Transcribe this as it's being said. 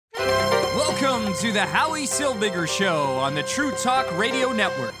Welcome to the Howie Silbiger Show on the True Talk Radio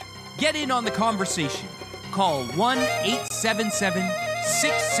Network. Get in on the conversation. Call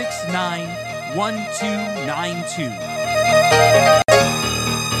 1-877-669-1292.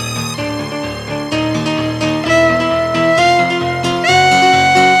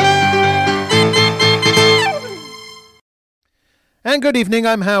 And good evening,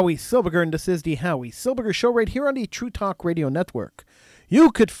 I'm Howie Silbiger, and this is the Howie Silbiger Show right here on the True Talk Radio Network.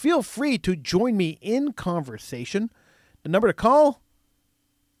 You could feel free to join me in conversation. The number to call,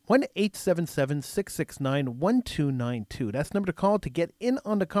 1-877-669-1292. That's the number to call to get in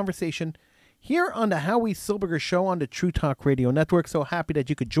on the conversation here on the Howie Silbiger Show on the True Talk Radio Network. So happy that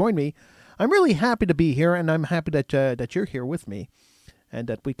you could join me. I'm really happy to be here, and I'm happy that you're here with me and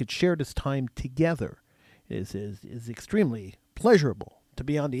that we could share this time together. It is extremely pleasurable to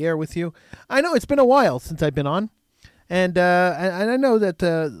be on the air with you. I know it's been a while since I've been on. And I know that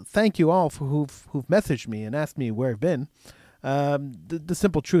thank you all for who've messaged me and asked me where I've been. The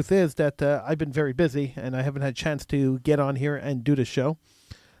simple truth is that I've been very busy and I haven't had a chance to get on here and do the show.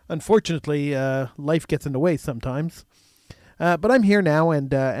 Unfortunately, life gets in the way sometimes. But I'm here now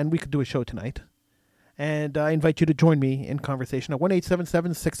and we could do a show tonight. And I invite you to join me in conversation at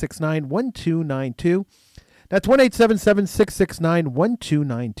 1-877-669-1292. That's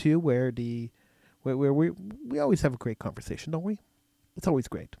 1-877-669-1292 where we always have a great conversation, don't we? It's always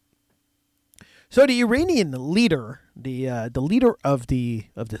great. So the Iranian leader, the leader of the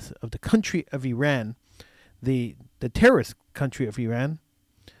country of Iran, the terrorist country of Iran,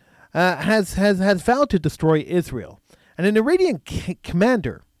 has vowed to destroy Israel. And an Iranian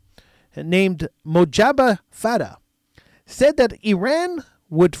commander named Mojtaba Fada said that Iran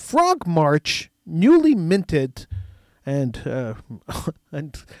would frog march newly minted and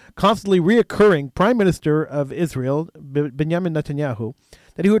constantly reoccurring Prime Minister of Israel, Benjamin Netanyahu,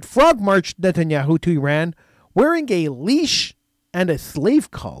 that he would frog march Netanyahu to Iran wearing a leash and a slave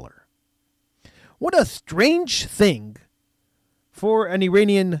collar. What a strange thing for an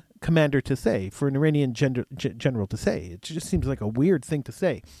Iranian commander to say, for an Iranian general to say. It just seems like a weird thing to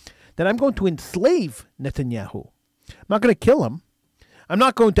say, that I'm going to enslave Netanyahu. I'm not going to kill him. I'm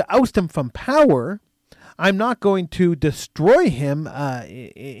not going to oust him from power. I'm not going to destroy him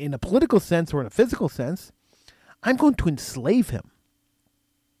in a political sense or in a physical sense. I'm going to enslave him.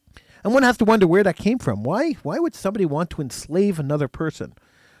 And one has to wonder where that came from. Why would somebody want to enslave another person?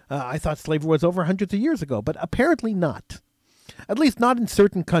 I thought slavery was over hundreds of years ago, but apparently not. At least not in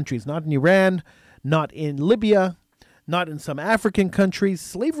certain countries. Not in Iran, not in Libya, not in some African countries.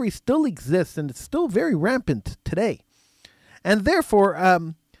 Slavery still exists, and it's still very rampant today. And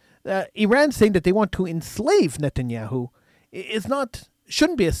therefore, Iran saying that they want to enslave Netanyahu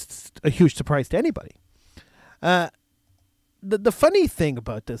shouldn't be a huge surprise to anybody. The funny thing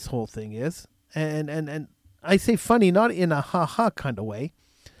about this whole thing is, and I say funny not in a ha-ha kind of way,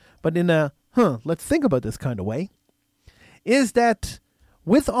 but in a, let's think about this kind of way, is that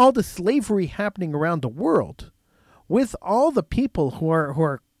with all the slavery happening around the world, with all the people who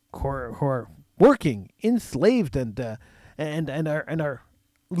are working enslaved and are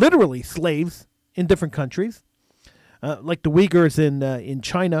literally slaves in different countries, like the Uyghurs in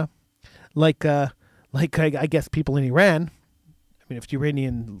China, like I guess people in Iran. I mean, if the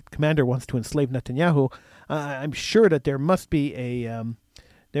Iranian commander wants to enslave Netanyahu, I'm sure that there must be a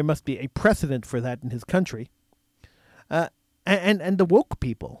precedent for that in his country. And the woke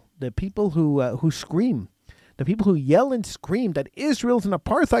people, the people who scream, the people who yell and scream that Israel's an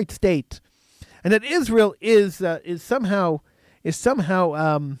apartheid state, and that Israel is somehow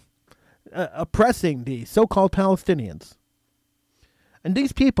oppressing the so-called Palestinians. And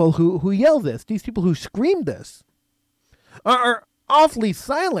these people who yell this, these people who scream this, are awfully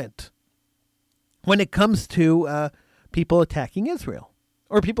silent when it comes to people attacking Israel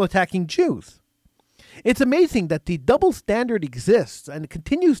or people attacking Jews. It's amazing that the double standard exists and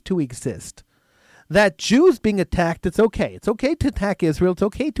continues to exist. That Jews being attacked, it's okay. It's okay to attack Israel. It's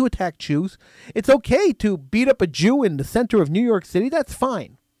okay to attack Jews. It's okay to beat up a Jew in the center of New York City. That's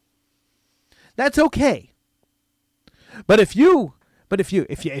fine. That's okay. But if you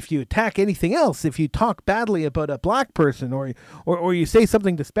attack anything else, if you talk badly about a black person or you say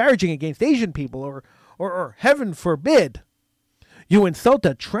something disparaging against Asian people or heaven forbid, you insult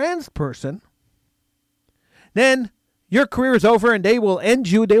a trans person, then your career is over and they will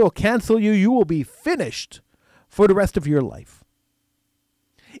end you. They will cancel you. You will be finished for the rest of your life.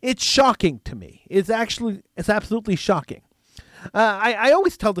 It's shocking to me. It's absolutely shocking. I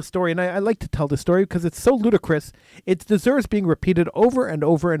always tell the story, and I like to tell the story because it's so ludicrous. It deserves being repeated over and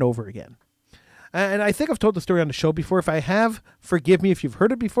over and over again. And I think I've told the story on the show before. If I have, forgive me if you've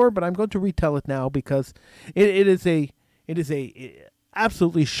heard it before, but I'm going to retell it now because it is a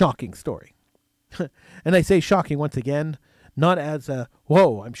absolutely shocking story. And I say shocking once again, not as a,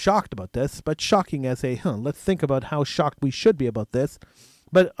 whoa, I'm shocked about this, but shocking as a, let's think about how shocked we should be about this.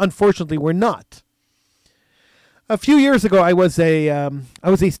 But unfortunately, we're not. A few years ago, I was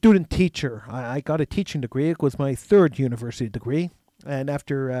a student teacher. I got a teaching degree. It was my third university degree. And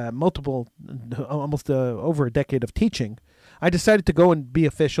after almost over a decade of teaching, I decided to go and be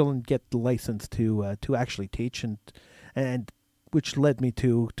official and get the license to actually teach, and which led me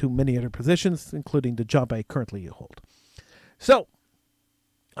to many other positions, including the job I currently hold. So,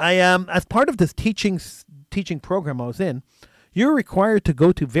 I as part of this teaching program I was in, you're required to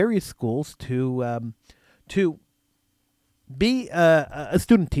go to various schools to be a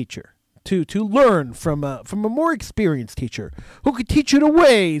student teacher. To learn from a more experienced teacher who could teach you the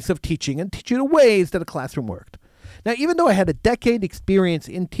ways of teaching and teach you the ways that a classroom worked. Now, even though I had a decade experience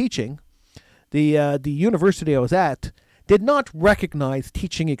in teaching, the university I was at did not recognize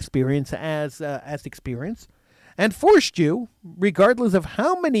teaching experience as experience, and forced you, regardless of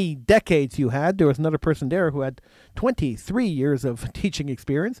how many decades you had. There was another person there who had 23 years of teaching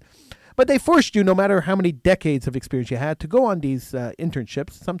experience. But they forced you, no matter how many decades of experience you had, to go on these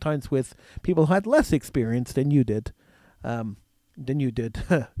internships, sometimes with people who had less experience than you did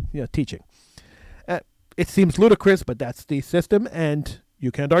teaching. It seems ludicrous, but that's the system, and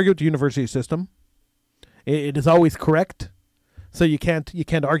you can't argue with the university system. It is always correct, so you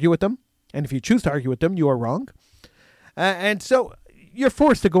can't argue with them. And if you choose to argue with them, you are wrong. And so you're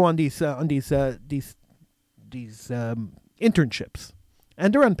forced to go on these internships,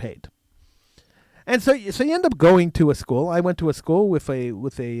 and they're unpaid. And so you end up going to a school. I went to a school with a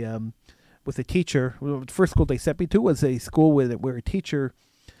teacher. The first school they sent me to was a school where a teacher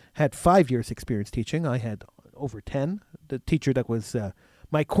had 5 years experience teaching. I had over 10. The teacher that was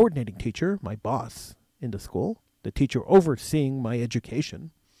my coordinating teacher, my boss in the school, the teacher overseeing my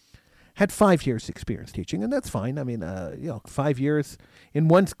education, had 5 years experience teaching, and that's fine. I mean, 5 years in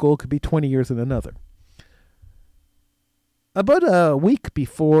one school could be 20 years in another. About a week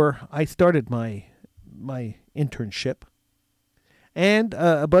before I started my internship, and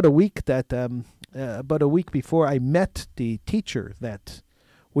about a week before I met the teacher that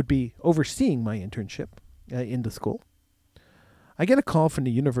would be overseeing my internship in the school, I get a call from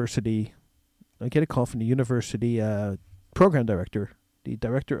the university. Program director, the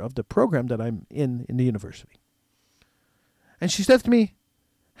director of the program that I'm in the university, and she says to me,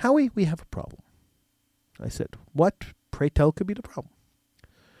 "Howie, we have a problem." I said, "What, pray tell, could be the problem?"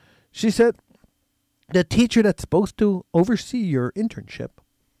 She said, "The teacher that's supposed to oversee your internship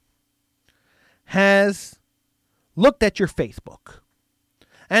has looked at your Facebook.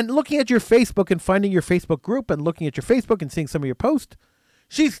 And looking at your Facebook and finding your Facebook group and looking at your Facebook and seeing some of your posts,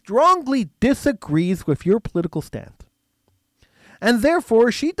 she strongly disagrees with your political stand. And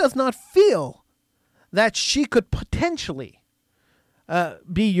therefore, she does not feel that she could potentially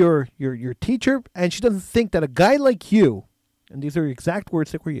be your teacher, and she doesn't think that a guy like you," and these are the exact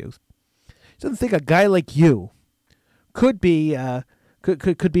words that were used, she doesn't think a guy like you could be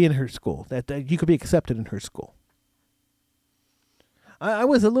could be in her school, that you could be accepted in her school. I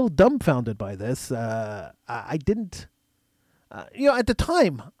was a little dumbfounded by this. I didn't, at the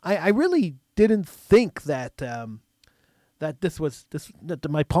time, I really didn't think that that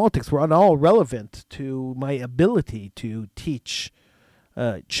my politics were at all relevant to my ability to teach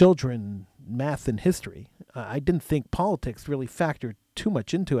children math and history. I didn't think politics really factored too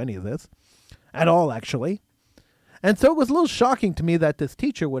much into any of this at all, actually. And so it was a little shocking to me that this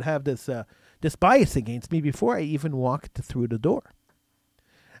teacher would have this bias against me before I even walked through the door.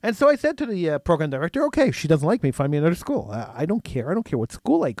 And so I said to the program director, "Okay, if she doesn't like me, find me another school. I don't care. I don't care what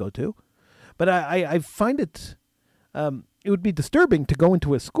school I go to. But I find it would be disturbing to go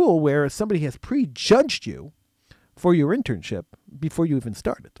into a school where somebody has prejudged you for your internship before you even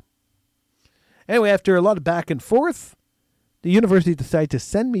started." Anyway, after a lot of back and forth, the university decided to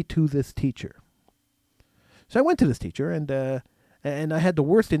send me to this teacher. So I went to this teacher, and I had the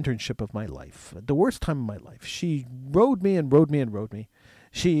worst internship of my life, the worst time of my life. She rode me and rode me and rode me.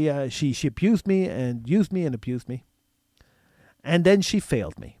 She abused me and used me and abused me. And then she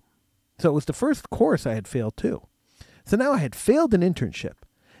failed me. So it was the first course I had failed too. So now I had failed an internship.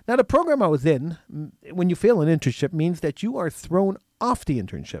 Now the program I was in, when you fail an internship, means that you are thrown off the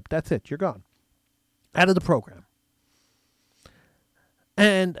internship. That's it. You're gone. Out of the program.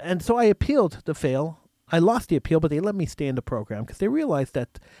 And so I appealed the fail. I lost the appeal, but they let me stay in the program because they realized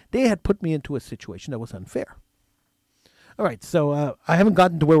that they had put me into a situation that was unfair. All right, so I haven't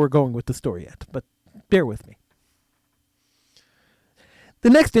gotten to where we're going with the story yet, but bear with me. The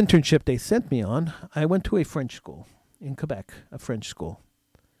next internship they sent me on, I went to a French school in Quebec, a French school.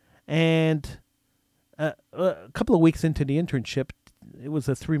 And a couple of weeks into the internship, it was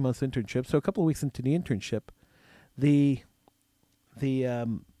a 3-month internship, so a couple of weeks into the internship, the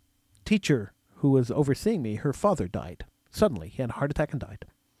teacher who was overseeing me, her father died. Suddenly, he had a heart attack and died.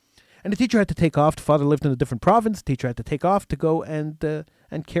 And the teacher had to take off. The father lived in a different province. The teacher had to take off to go and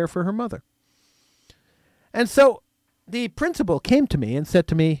care for her mother. And so the principal came to me and said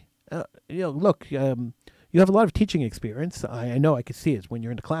to me, look, you have a lot of teaching experience. I know, I can see it when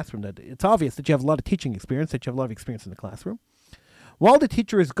you're in the classroom. That it's obvious that you have a lot of teaching experience, that you have a lot of experience in the classroom. While the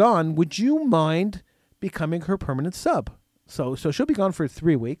teacher is gone, would you mind becoming her permanent sub? So she'll be gone for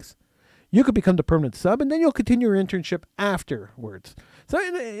 3 weeks. You could become the permanent sub, and then you'll continue your internship afterwards. So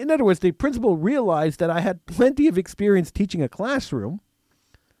in other words, the principal realized that I had plenty of experience teaching a classroom,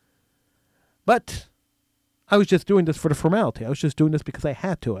 but I was just doing this for the formality. I was just doing this because I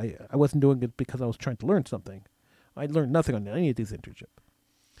had to. I wasn't doing it because I was trying to learn something. I learned nothing on any of these internships.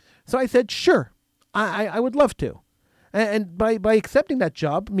 So I said, sure, I would love to. And by accepting that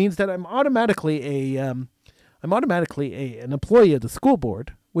job means that I'm automatically an employee of the school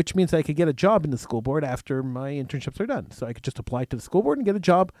board, which means I could get a job in the school board after my internships are done. So I could just apply to the school board and get a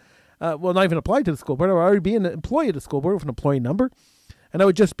job. Well, not even apply to the school board. I would already be an employee of the school board with an employee number. And I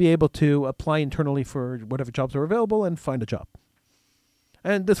would just be able to apply internally for whatever jobs are available and find a job.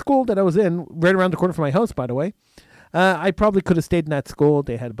 And the school that I was in, right around the corner from my house, by the way, I probably could have stayed in that school.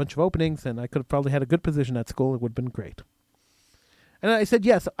 They had a bunch of openings, and I could have probably had a good position at school. It would have been great. And I said,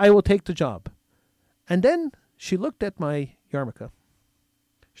 yes, I will take the job. And then she looked at my yarmulke.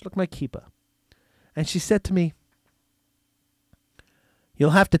 She looked at my kippa. And she said to me, you'll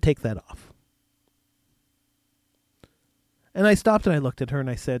have to take that off. And I stopped and I looked at her and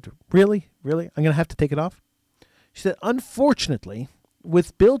I said, really? Really? I'm going to have to take it off? She said, unfortunately,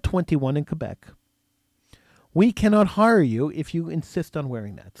 with Bill 21 in Quebec, we cannot hire you if you insist on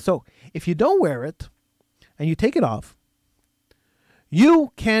wearing that. So if you don't wear it and you take it off,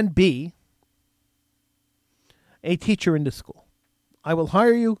 you can be a teacher in the school. I will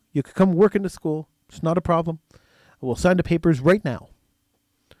hire you. You can come work in the school. It's not a problem. I will sign the papers right now.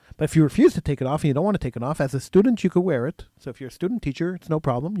 But if you refuse to take it off and you don't want to take it off, as a student, you could wear it. So if you're a student teacher, it's no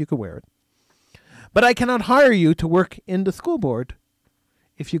problem. You could wear it. But I cannot hire you to work in the school board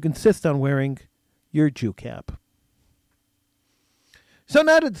if you insist on wearing your Jew cap. So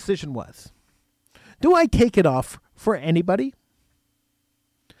now the decision was, do I take it off for anybody?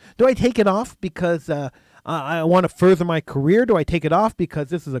 Do I take it off because I want to further my career? Do I take it off because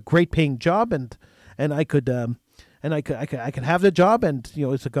this is a great paying job and I could have the job, and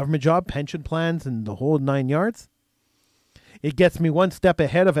it's a government job, pension plans and the whole 9 yards? It gets me one step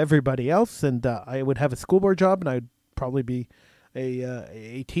ahead of everybody else, and I would have a school board job, and I'd probably be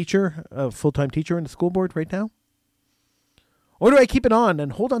a teacher, a full-time teacher in the school board right now. Or do I keep it on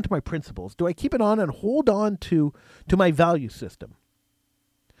and hold on to my principles? Do I keep it on and hold on to my value system?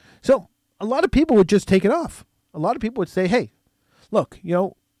 So a lot of people would just take it off. A lot of people would say, hey, look,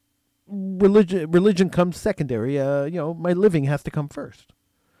 religion comes secondary. My living has to come first.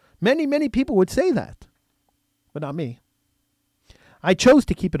 Many, many people would say that, but not me. I chose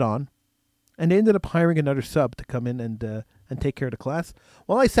to keep it on, and they ended up hiring another sub to come in and take care of the class,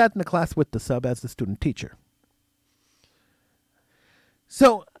 while I sat in the class with the sub as the student teacher.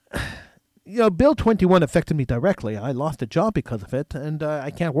 So, Bill 21 affected me directly. I lost a job because of it, and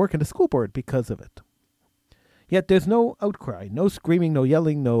I can't work in the school board because of it. Yet there's no outcry, no screaming, no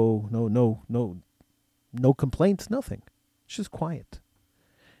yelling, no complaints, nothing. It's just quiet.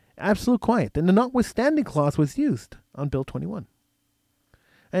 Absolute quiet. And the notwithstanding clause was used on Bill 21.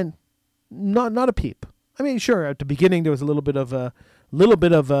 And not a peep. I mean, sure, at the beginning there was a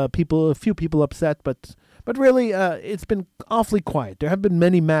few people upset, but really it's been awfully quiet. There have been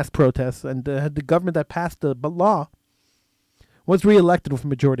many mass protests, and the government that passed the law was reelected with a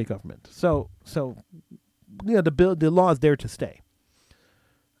majority government. So the law is there to stay.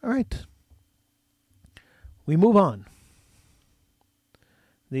 All right. We move on.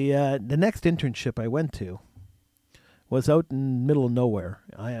 The next internship I went to was out in the middle of nowhere.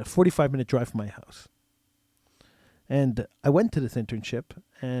 I had a 45-minute drive from my house. And I went to this internship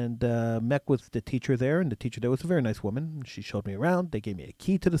and met with the teacher there, and the teacher there was a very nice woman. She showed me around. They gave me a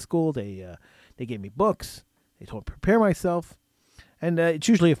key to the school. They gave me books. They told me to prepare myself. And it's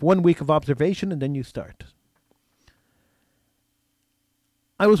usually 1 week of observation, and then you start.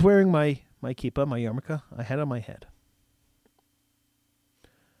 I was wearing my kippa, my yarmulke. I had it on my head.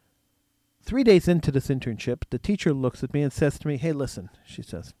 3 days into this internship, the teacher looks at me and says to me, "Hey, listen," she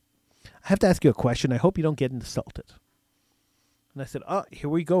says, "I have to ask you a question. I hope you don't get insulted." And I said, "Oh, here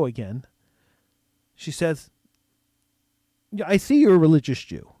we go again." She says, "Yeah, I see you're a religious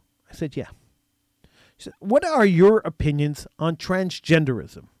Jew." I said, "Yeah." She said, "What are your opinions on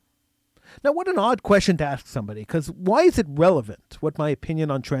transgenderism?" Now, what an odd question to ask somebody, because why is it relevant what my opinion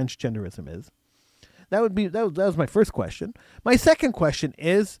on transgenderism is? That was my first question. My second question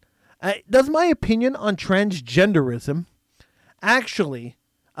is, does my opinion on transgenderism actually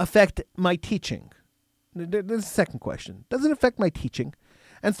affect my teaching? There's a second question. Does it affect my teaching?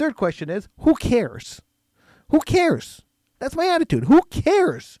 And third question is, who cares? Who cares? That's my attitude. Who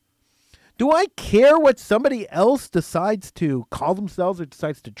cares? Do I care what somebody else decides to call themselves or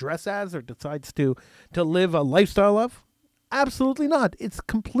decides to dress as or decides to live a lifestyle of? Absolutely not. It's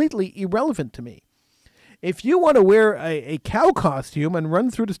completely irrelevant to me. If you want to wear a cow costume and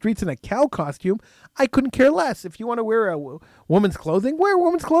run through the streets in a cow costume, I couldn't care less. If you want to wear a woman's clothing, wear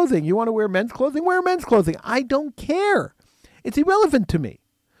woman's clothing. You want to wear men's clothing, wear men's clothing. I don't care. It's irrelevant to me.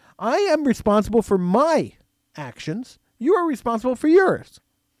 I am responsible for my actions. You are responsible for yours.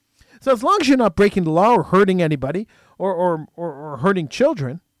 So as long as you're not breaking the law or hurting anybody or hurting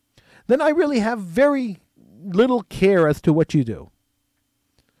children, then I really have very little care as to what you do.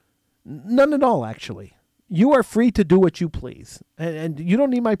 None at all, actually. You are free to do what you please. And you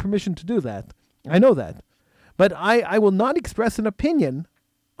don't need my permission to do that. I know that. But I will not express an opinion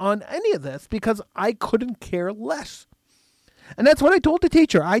on any of this because I couldn't care less. And that's what I told the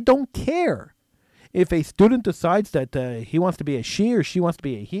teacher. I don't care. If a student decides that he wants to be a she or she wants to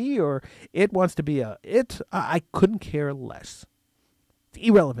be a he or it wants to be a it, I couldn't care less. It's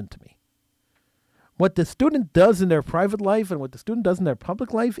irrelevant to me. What the student does in their private life and what the student does in their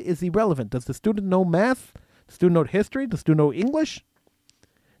public life is irrelevant. Does the student know math? Does the student know history? Does the student know English?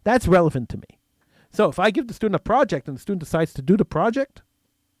 That's relevant to me. So if I give the student a project and the student decides to do the project,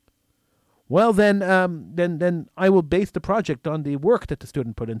 well then I will base the project on the work that the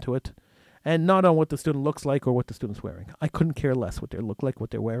student put into it and not on what the student looks like or what the student's wearing. I couldn't care less what they look like,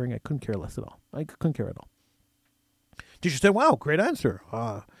 what they're wearing. I couldn't care less at all. I couldn't care at all. Teacher said, "Wow, great answer.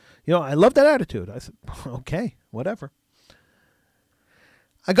 I love that attitude." I said, "Okay, whatever."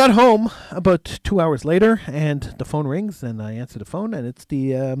 I got home about 2 hours later, and the phone rings, and I answer the phone, and it's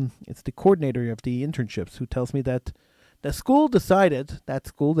the coordinator of the internships who tells me that the school decided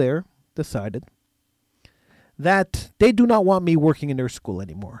that they do not want me working in their school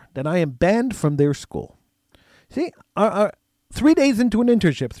anymore, that I am banned from their school. See, 3 days into an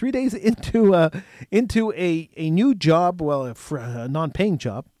internship, 3 days into a new job, a non-paying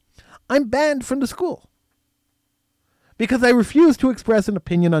job, I'm banned from the school because I refuse to express an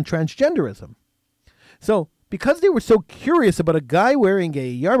opinion on transgenderism. So, because they were so curious about a guy wearing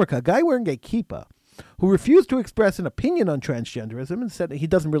a yarmulke, a guy wearing a kippah, who refused to express an opinion on transgenderism and said that he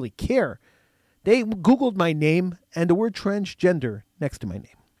doesn't really care, they Googled my name and the word transgender next to my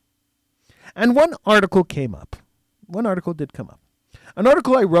name. And one article came up. One article did come up. An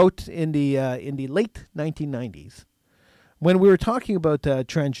article I wrote in the late 1990s when we were talking about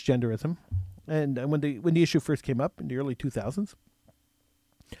transgenderism and when the issue first came up in the early 2000s.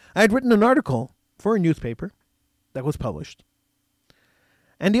 I had written an article for a newspaper that was published.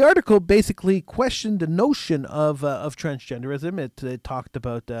 And the article basically questioned the notion of transgenderism. It talked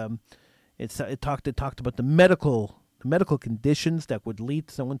about it talked about the medical conditions that would lead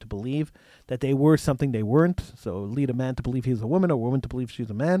someone to believe that they were something they weren't. So lead a man to believe he was a woman or a woman to believe she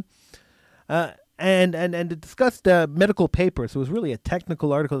was a man. And it discussed medical papers. It was really a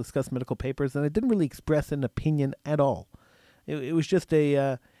technical article that discussed medical papers, and it didn't really express an opinion at all. It was just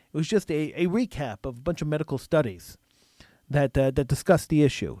a recap of a bunch of medical studies that discussed the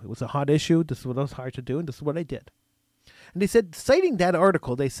issue. It was a hot issue. This is what was hard to do, and this is what I did. And they said, citing that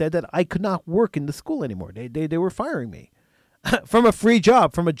article, they said that I could not work in the school anymore. They were firing me from a free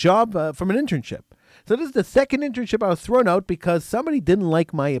job, from an internship. So this is the second internship I was thrown out because somebody didn't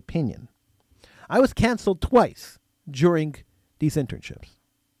like my opinion. I was canceled twice during these internships.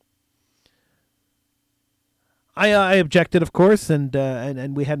 I objected, of course, and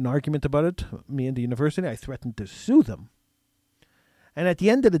we had an argument about it, me and the university. I threatened to sue them. And at the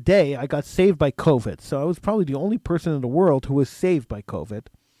end of the day, I got saved by COVID. So I was probably the only person in the world who was saved by COVID.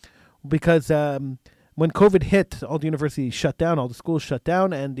 Because when COVID hit, all the universities shut down, all the schools shut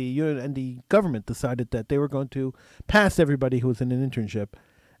down, and the government decided that they were going to pass everybody who was in an internship.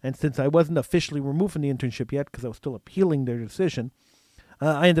 And since I wasn't officially removed from the internship yet, because I was still appealing their decision,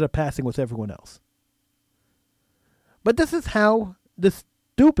 I ended up passing with everyone else. But this is how the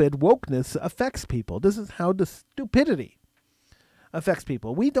stupid wokeness affects people. This is how the stupidity affects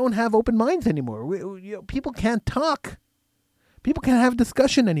people. We don't have open minds anymore. People can't talk. People can't have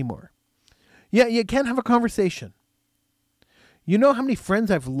discussion anymore. Yeah, you can't have a conversation. You know how many friends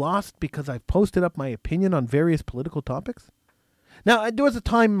I've lost because I've posted up my opinion on various political topics? Now, there was a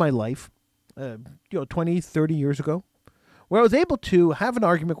time in my life, 20, 30 years ago, where I was able to have an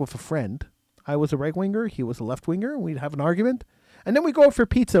argument with a friend. I was a right-winger, he was a left-winger, we'd have an argument, and then we'd go out for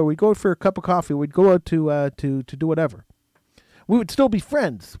pizza, we'd go out for a cup of coffee, we'd go out to do whatever. We would still be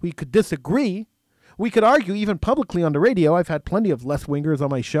friends. We could disagree. We could argue even publicly on the radio. I've had plenty of left-wingers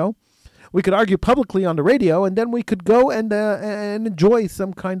on my show. We could argue publicly on the radio, and then we could go and enjoy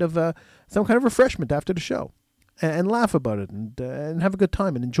some kind of refreshment after the show, and laugh about it, and have a good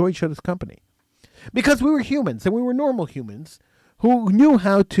time, and enjoy each other's company, because we were humans, and we were normal humans who knew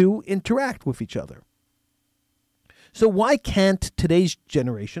how to interact with each other. So why can't today's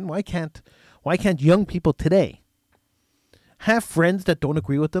generation? Why can't young people today have friends that don't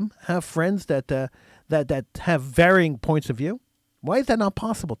agree with them? Have friends that have varying points of view? Why is that not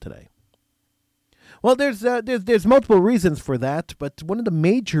possible today? Well, there's multiple reasons for that, but one of the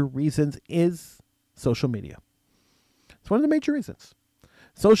major reasons is social media. It's one of the major reasons.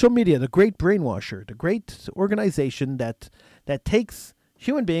 Social media, the great brainwasher, the great organization that takes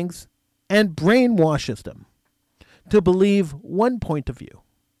human beings and brainwashes them to believe one point of view.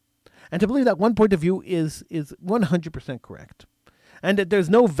 And to believe that one point of view is 100% correct. And that there's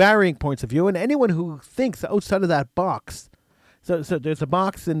no varying points of view. And anyone who thinks outside of that box, so there's a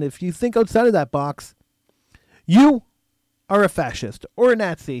box, and if you think outside of that box, you are a fascist, or a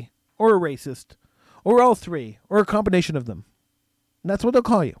Nazi, or a racist, or all three, or a combination of them. And that's what they'll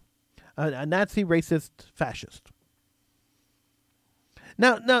call you. A Nazi, racist, fascist.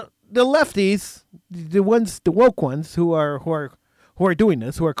 Now the lefties, the woke ones who are doing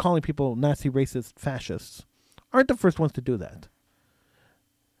this, who are calling people Nazi, racist, fascists, aren't the first ones to do that.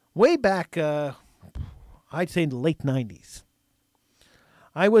 Way back, I'd say in the late 90s,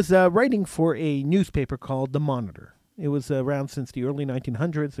 I was writing for a newspaper called The Monitor. It was around since the early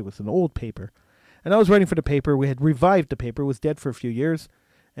 1900s. It was an old paper. And I was writing for the paper. We had revived the paper. It was dead for a few years.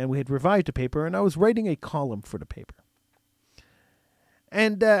 And we had revived the paper. And I was writing a column for the paper.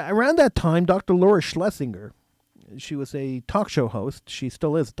 And around that time, Dr. Laura Schlesinger, she was a talk show host. She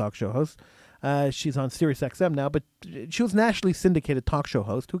still is a talk show host. She's on Sirius XM now. But she was a nationally syndicated talk show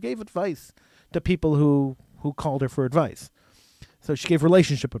host who gave advice to people who called her for advice. So she gave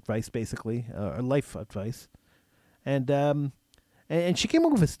relationship advice, basically, or life advice. And she came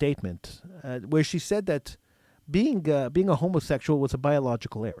up with a statement where she said that being a homosexual was a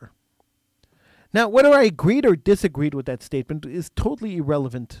biological error. Now, whether I agreed or disagreed with that statement is totally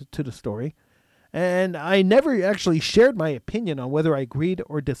irrelevant to the story. And I never actually shared my opinion on whether I agreed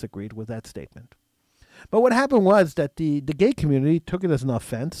or disagreed with that statement. But what happened was that the gay community took it as an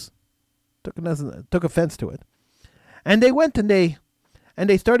offense, took offense to it. And they went and they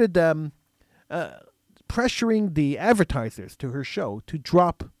started pressuring the advertisers to her show to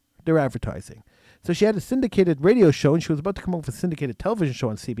drop their advertising. So she had a syndicated radio show, and she was about to come up with a syndicated television show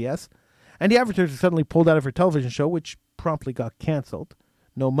on CBS. And the advertisers suddenly pulled out of her television show, which promptly got canceled.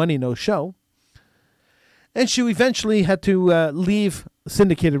 No money, no show. And she eventually had to leave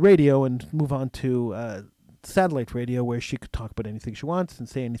syndicated radio and move on to satellite radio, where she could talk about anything she wants and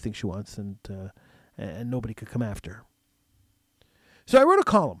say anything she wants, and nobody could come after her. So I wrote a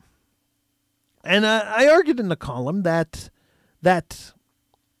column, and I argued in the column that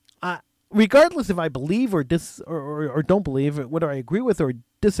regardless if I believe or don't believe, whether I agree with or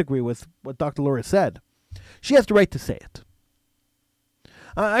disagree with what Dr. Laura said, she has the right to say it.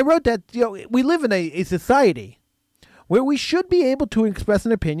 I wrote that we live in a society where we should be able to express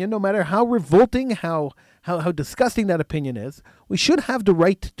an opinion, no matter how revolting, how disgusting that opinion is. We should have the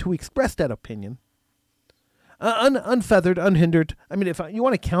right to express that opinion. Unfeathered, unhindered. I mean, if you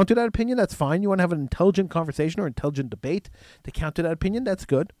want to counter that opinion, that's fine. You want to have an intelligent conversation or intelligent debate to counter that opinion, that's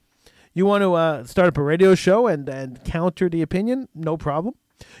good. You want to start up a radio show and counter the opinion, no problem.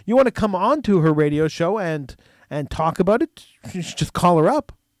 You want to come on to her radio show and talk about it, you should just call her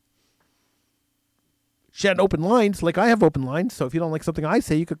up. She had open lines, like I have open lines, so if you don't like something I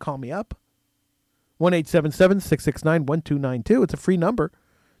say, you could call me up. 1-877-669-1292. It's a free number.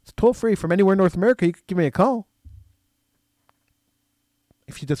 It's toll free from anywhere in North America. You could give me a call.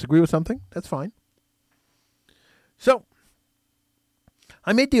 If you disagree with something, that's fine. So,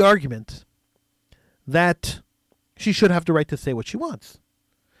 I made the argument that she should have the right to say what she wants.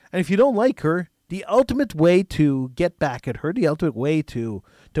 And if you don't like her, the ultimate way to get back at her, the ultimate way to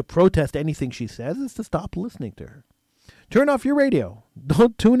protest anything she says is to stop listening to her. Turn off your radio.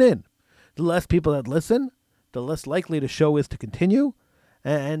 Don't tune in. The less people that listen, the less likely the show is to continue.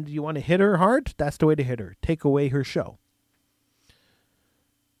 And you want to hit her hard? That's the way to hit her. Take away her show.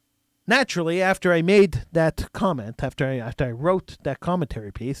 Naturally, after I made that comment, after I wrote that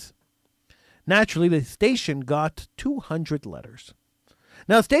commentary piece, naturally the station got 200 letters.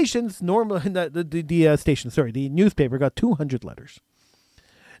 Now, stations normally the newspaper got 200 letters.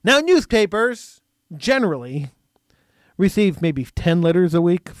 Now, newspapers generally receive maybe 10 letters a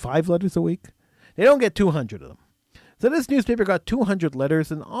week, 5 letters a week. They don't get 200 of them. So this newspaper got 200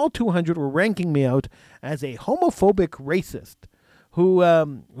 letters, and all 200 were ranking me out as a homophobic racist who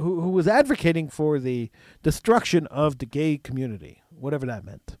was advocating for the destruction of the gay community, whatever that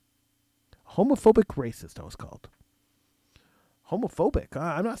meant. Homophobic racist, I was called. Homophobic.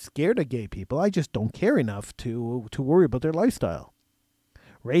 I'm not scared of gay people. I just don't care enough to worry about their lifestyle.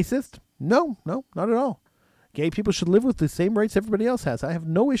 Racist? No, not at all. Gay people should live with the same rights everybody else has. I have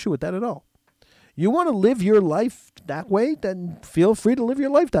no issue with that at all. You want to live your life that way, then feel free to live your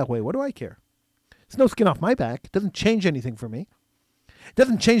life that way. What do I care? It's no skin off my back. It doesn't change anything for me. It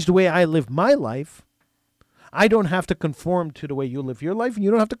doesn't change the way I live my life. I don't have to conform to the way you live your life, and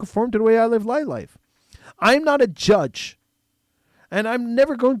you don't have to conform to the way I live my life. I'm not a judge, and I'm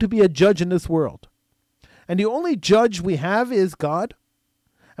never going to be a judge in this world. And the only judge we have is God.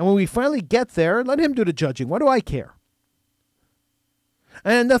 And when we finally get there, let him do the judging. What do I care?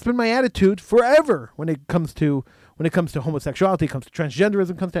 And that's been my attitude forever when it comes to homosexuality, comes to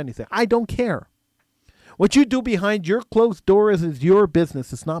transgenderism, comes to anything. I don't care. What you do behind your closed doors is your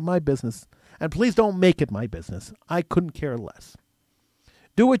business. It's not my business. And please don't make it my business. I couldn't care less.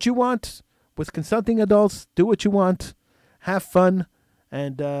 Do what you want with consenting adults. Do what you want. Have fun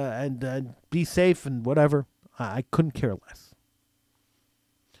and be safe and whatever. I couldn't care less.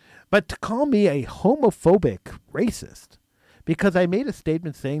 But to call me a homophobic racist because I made a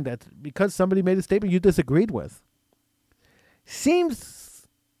statement saying that because somebody made a statement you disagreed with seems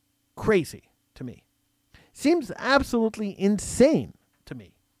crazy to me. Seems absolutely insane to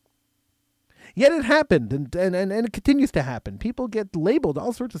me. Yet it happened, and it continues to happen. People get labeled,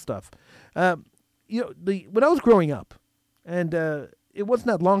 all sorts of stuff. When I was growing up, and it wasn't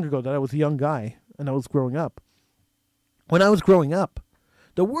that long ago that I was a young guy, and I was growing up. When I was growing up,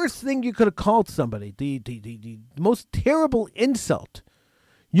 the worst thing you could have called somebody, the most terrible insult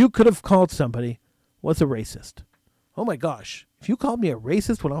you could have called somebody was a racist. Oh my gosh, if you called me a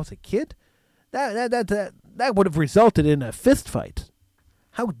racist when I was a kid, that would have resulted in a fist fight.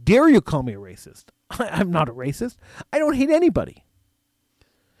 How dare you call me a racist? I'm not a racist. I don't hate anybody.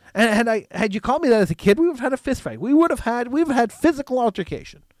 And had you called me that as a kid, we would have had a fist fight. We would have had physical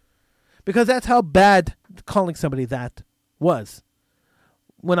altercation. Because that's how bad calling somebody that was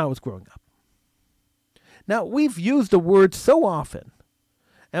when I was growing up. Now, we've used the word so often,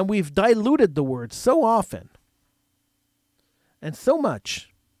 and we've diluted the word so often, and so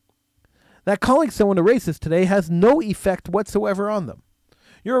much, that calling someone a racist today has no effect whatsoever on them.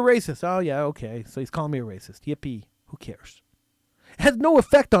 You're a racist. Oh, yeah, okay. So he's calling me a racist. Yippee. Who cares? It has no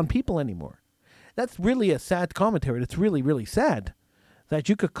effect on people anymore. That's really a sad commentary. That's really, really sad that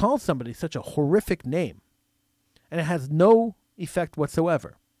you could call somebody such a horrific name and it has no effect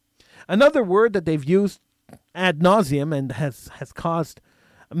whatsoever. Another word that they've used ad nauseum and has caused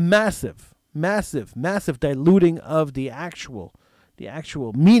massive diluting of the actual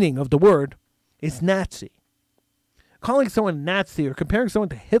meaning of the word is Nazi. Calling someone Nazi or comparing someone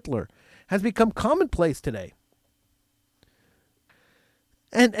to Hitler has become commonplace today.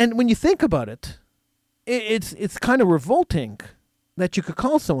 And when you think about it, it's kind of revolting that you could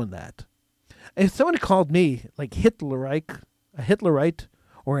call someone that. If someone called me like a Hitlerite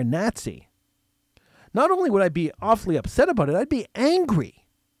or a Nazi, not only would I be awfully upset about it, I'd be angry.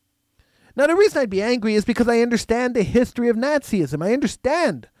 Now, the reason I'd be angry is because I understand the history of Nazism. I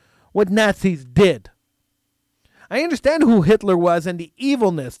understand what Nazis did. I understand who Hitler was and the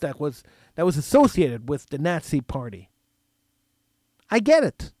evilness that was associated with the Nazi party. I get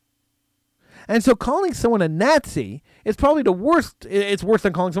it. And so calling someone a Nazi is probably the worst. It's worse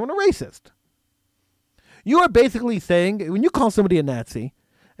than calling someone a racist. You are basically saying, when you call somebody a Nazi,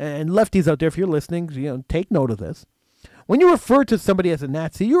 and lefties out there, if you're listening, take note of this. When you refer to somebody as a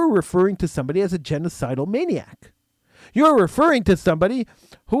Nazi, you're referring to somebody as a genocidal maniac. You're referring to somebody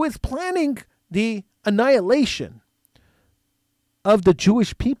who is planning the annihilation of the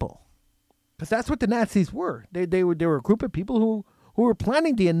Jewish people. Because that's what the Nazis were. They were a group of people who were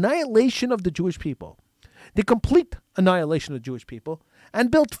planning the annihilation of the Jewish people. The complete annihilation of the Jewish people.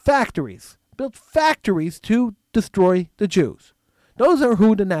 And built factories to destroy the Jews. Those are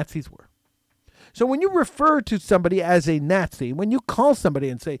who the Nazis were. So when you refer to somebody as a Nazi, when you call somebody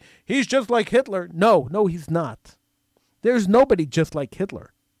and say, he's just like Hitler, no, he's not. There's nobody just like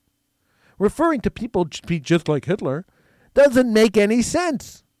Hitler. Referring to people to be just like Hitler doesn't make any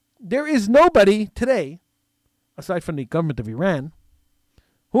sense. There is nobody today, aside from the government of Iran,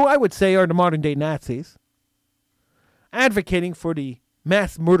 who I would say are the modern day Nazis, advocating for the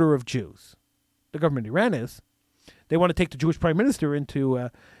mass murder of Jews. The government of Iran is. They want to take the Jewish prime minister into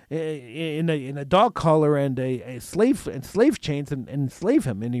in a dog collar and a slave chains and enslave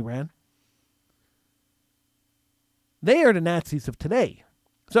him in Iran. They are the Nazis of today.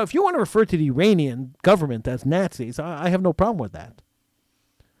 So if you want to refer to the Iranian government as Nazis, I have no problem with that.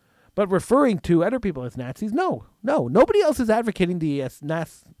 But referring to other people as Nazis, no. Nobody else is advocating the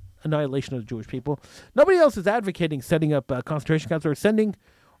mass annihilation of the Jewish people. Nobody else is advocating setting up concentration camps or sending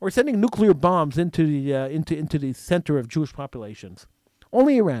nuclear bombs into the center of Jewish populations.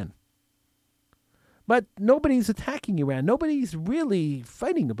 Only Iran. But nobody's attacking Iran. Nobody's really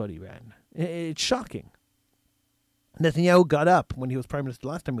fighting about Iran. It's shocking. Netanyahu got up when he was prime minister.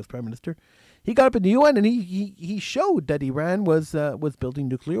 Last time he was prime minister, he got up in the UN and he showed that Iran was building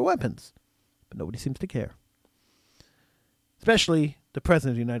nuclear weapons, but nobody seems to care. Especially the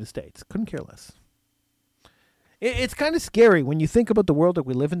president of the United States couldn't care less. It's kind of scary when you think about the world that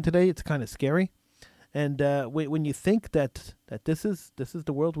we live in today. It's kind of scary, and when you think that this is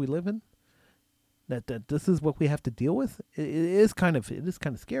the world we live in, that this is what we have to deal with, it is kind of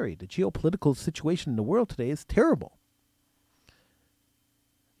scary. The geopolitical situation in the world today is terrible.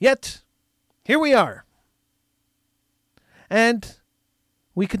 Yet, here we are. And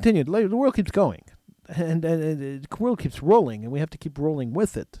we continue. The world keeps going. And the world keeps rolling, and we have to keep rolling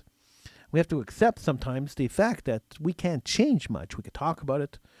with it. We have to accept sometimes the fact that we can't change much. We could talk about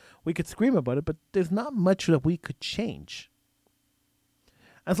it. We could scream about it, but there's not much that we could change.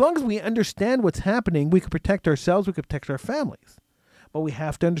 As long as we understand what's happening, we can protect ourselves, we can protect our families. But we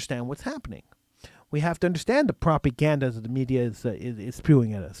have to understand what's happening. We have to understand the propaganda that the media is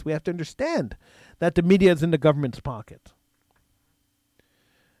spewing at us. We have to understand that the media is in the government's pocket.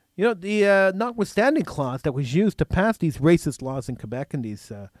 You know, the notwithstanding clause that was used to pass these racist laws in Quebec and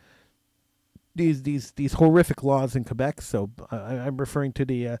these horrific laws in Quebec. So I'm referring to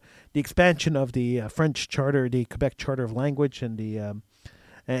the expansion of the French Charter, the Quebec Charter of Language, and the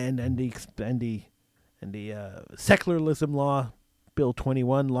secularism law, Bill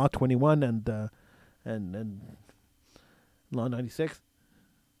 21, Law 21, and Law 96.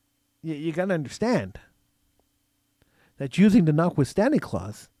 You got to understand that using the notwithstanding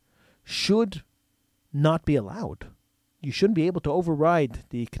clause should not be allowed. You shouldn't be able to override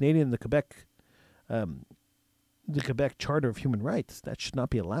the Canadian and the Quebec Charter of Human Rights. That should not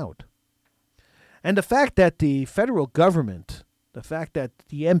be allowed. And the fact that the federal government, the fact that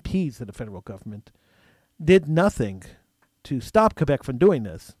the MPs of the federal government did nothing to stop Quebec from doing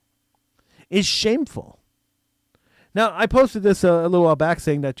this is shameful. Now, I posted this a little while back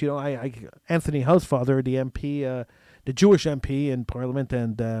saying that, Anthony Housefather, the MP, the Jewish MP in Parliament,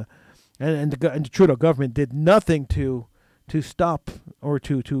 and the Trudeau government did nothing to stop or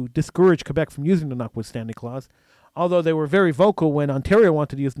to discourage Quebec from using the notwithstanding clause, although they were very vocal when Ontario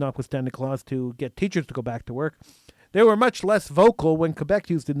wanted to use the notwithstanding clause to get teachers to go back to work. They were much less vocal when Quebec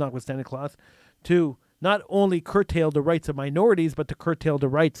used the notwithstanding clause to not only curtail the rights of minorities, but to curtail the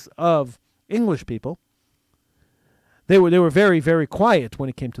rights of English people. They were very, very quiet when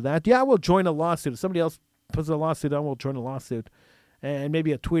it came to that. Yeah, we'll join a lawsuit. If somebody else puts a lawsuit on, we'll join a lawsuit. And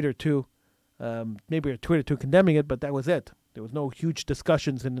maybe a tweet or two condemning it, but that was it. There was no huge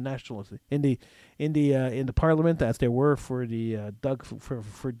discussions in the Parliament as there were for the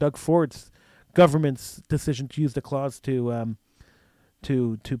Doug Ford's government's decision to use the clause to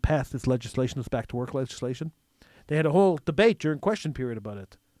pass this legislation, this back to work legislation. They had a whole debate during question period about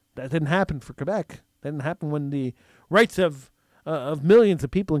it. That didn't happen for Quebec. That didn't happen when the rights of millions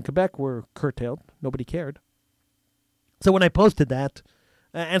of people in Quebec were curtailed. Nobody cared. So when I posted that,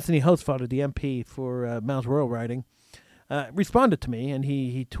 Anthony Housefather, the MP for Mount Royal riding, responded to me, and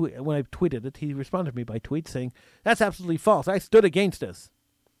when I tweeted it, he responded to me by tweet saying, "That's absolutely false. I stood against this."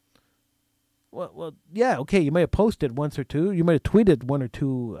 Well, yeah, okay, you might have posted once or two, you might have tweeted one or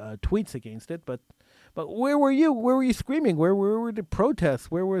two tweets against it, but where were you? Where were you screaming? Where were the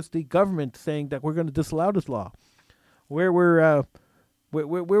protests? Where was the government saying that we're going to disallow this law? Where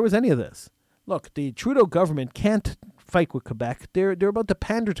was any of this? Look, the Trudeau government can't fight with Quebec. They're about to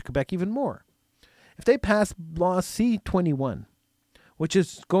pander to Quebec even more. If they pass Law C-21, which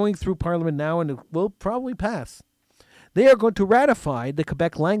is going through Parliament now and it will probably pass, they are going to ratify the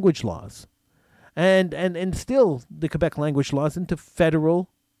Quebec language laws and instill the Quebec language laws into federal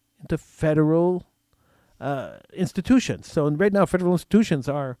into federal institutions. So right now, federal institutions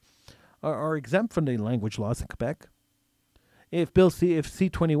are exempt from the language laws in Quebec. If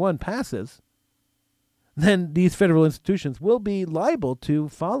C-21 passes, then these federal institutions will be liable to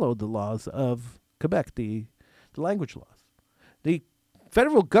follow the laws of Quebec, the language laws. The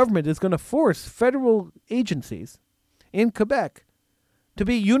federal government is going to force federal agencies in Quebec to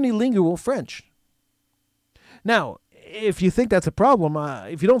be unilingual French. Now, if you think that's a problem,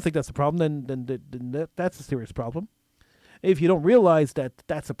 if you don't think that's a problem, then that's a serious problem. If you don't realize that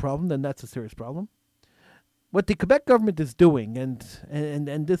that's a problem, then that's a serious problem. What the Quebec government is doing, and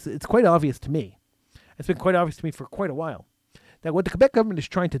this, it's quite obvious to me. It's been quite obvious to me for quite a while, that what the Quebec government is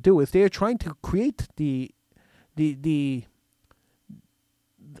trying to do is they are trying to create the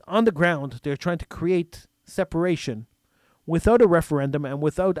on the ground, they're trying to create separation without a referendum and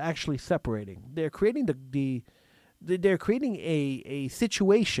without actually separating. They're creating they're creating a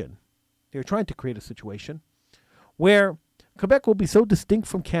situation. They're trying to create a situation where Quebec will be so distinct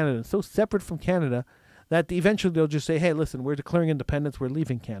from Canada, so separate from Canada, that eventually they'll just say, hey, listen, we're declaring independence, we're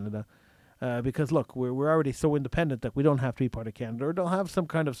leaving Canada. Because, look, we're already so independent that we don't have to be part of Canada. Or they'll have some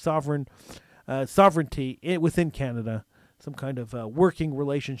kind of sovereignty within Canada, some kind of working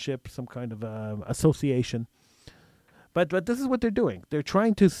relationship, some kind of association. But this is what they're doing. They're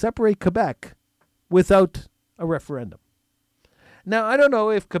trying to separate Quebec without a referendum. Now, I don't know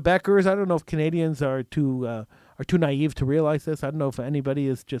if Quebecers, I don't know if Canadians are too naive to realize this. I don't know if anybody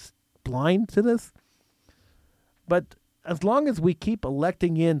is just blind to this. But as long as we keep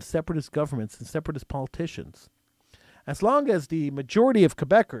electing in separatist governments and separatist politicians, as long as the majority of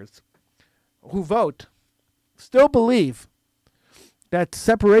Quebecers who vote still believe that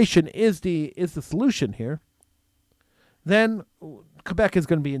separation is the solution here, then Quebec is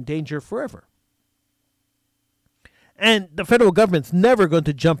going to be in danger forever. And the federal government's never going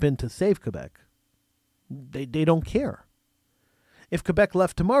to jump in to save Quebec. They don't care. If Quebec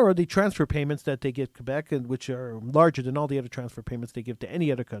left tomorrow, the transfer payments that they give Quebec, and which are larger than all the other transfer payments they give to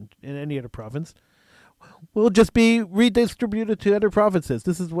any other in any other province, will just be redistributed to other provinces.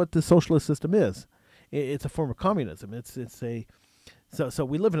 This is what the socialist system is. It's a form of communism. So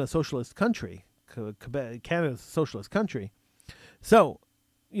we live in a socialist country. Quebec, Canada's a socialist country. So,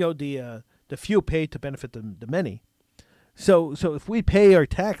 the few pay to benefit the many. So if we pay our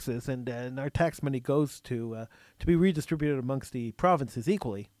taxes and our tax money goes to be redistributed amongst the provinces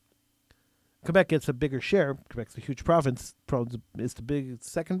equally, Quebec gets a bigger share. Quebec's a huge province. Is the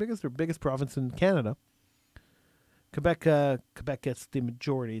second biggest or biggest province in Canada. Quebec gets the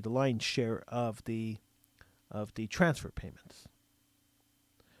majority, the lion's share of the transfer payments.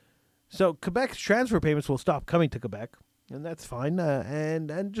 So Quebec's transfer payments will stop coming to Quebec, and that's fine,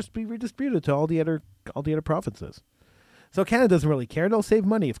 and just be redistributed to all the other provinces. So Canada doesn't really care. They'll save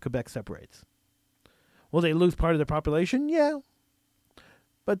money if Quebec separates. Will they lose part of their population? Yeah.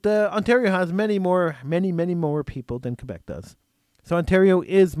 But Ontario has many more people than Quebec does. So Ontario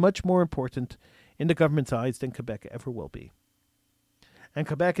is much more important in the government's eyes than Quebec ever will be. And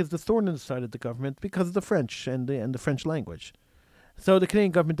Quebec is the thorn in the side of the government because of the French and the French language. So the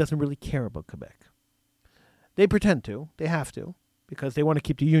Canadian government doesn't really care about Quebec. They pretend to. They have to. Because they want to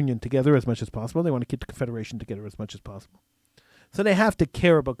keep the Union together as much as possible. They want to keep the Confederation together as much as possible. So they have to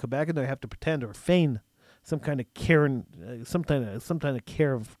care about Quebec, and they have to pretend or feign some kind of care, some kind of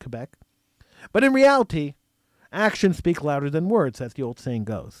care of Quebec. But in reality, actions speak louder than words, as the old saying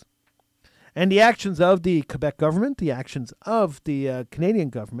goes. And the actions of the Quebec government, the actions of the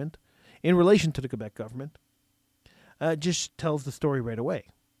Canadian government, in relation to the Quebec government, just tells the story right away.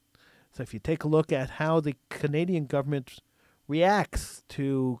 So if you take a look at how the Canadian government reacts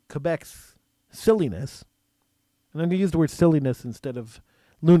to Quebec's silliness, and I'm going to use the word silliness instead of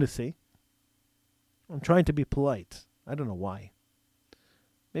lunacy. I'm trying to be polite. I don't know why.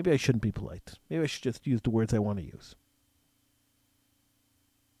 Maybe I shouldn't be polite. Maybe I should just use the words I want to use.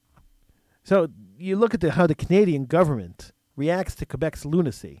 So you look at how the Canadian government reacts to Quebec's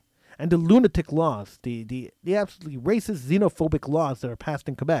lunacy and the lunatic laws, the absolutely racist, xenophobic laws that are passed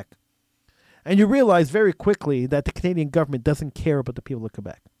in Quebec. And you realize very quickly that the Canadian government doesn't care about the people of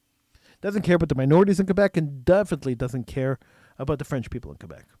Quebec. Doesn't care about the minorities in Quebec, and definitely doesn't care about the French people in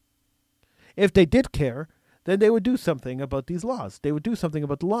Quebec. If they did care, then they would do something about these laws. They would do something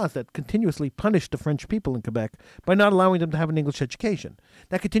about the laws that continuously punish the French people in Quebec by not allowing them to have an English education.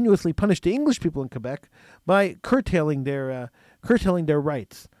 That continuously punish the English people in Quebec by curtailing their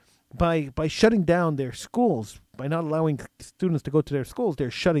rights, by shutting down their schools, by not allowing students to go to their schools. They're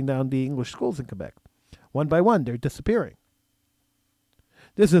shutting down the English schools in Quebec. One by one, they're disappearing.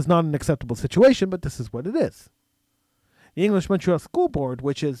 This is not an acceptable situation, but this is what it is. The English Montreal School Board,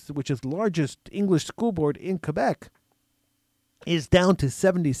 which is the largest English school board in Quebec, is down to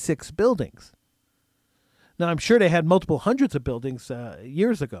 76 buildings. Now, I'm sure they had multiple hundreds of buildings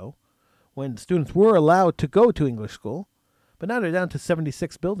years ago when students were allowed to go to English school, but now they're down to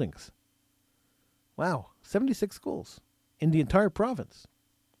 76 buildings. Wow, 76 schools in the entire province.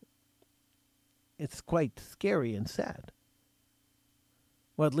 It's quite scary and sad.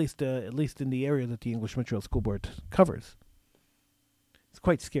 Well, at least in the area that the English Montreal School Board covers. It's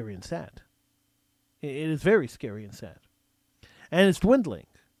quite scary and sad. It is very scary and sad. And it's dwindling.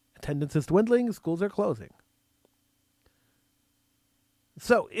 Attendance is dwindling, schools are closing.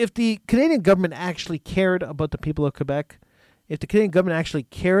 So if the Canadian government actually cared about the people of Quebec, if the Canadian government actually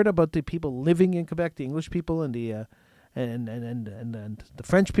cared about the people living in Quebec, the English people and the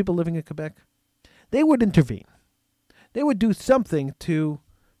French people living in Quebec, they would intervene. They would do something to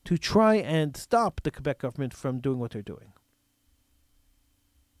try and stop the Quebec government from doing what they're doing.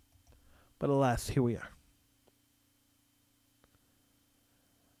 But alas, here we are.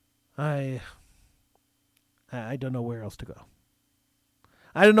 I don't know where else to go.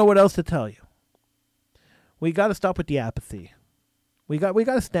 I don't know what else to tell you. We got to stop with the apathy. We got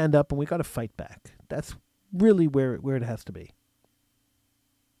to stand up and we got to fight back. That's really where it has to be.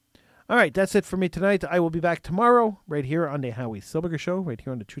 All right, that's it for me tonight. I will be back tomorrow right here on the Howie Silberger Show, right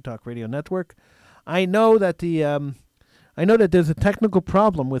here on the True Talk Radio Network. I know that there's a technical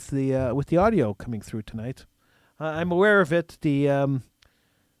problem with the audio coming through tonight. I'm aware of it. There's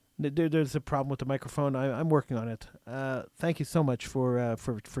a problem with the microphone. I'm working on it. Thank you so much for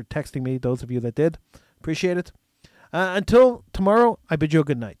texting me, those of you that did. Appreciate it. Until tomorrow, I bid you a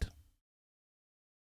good night.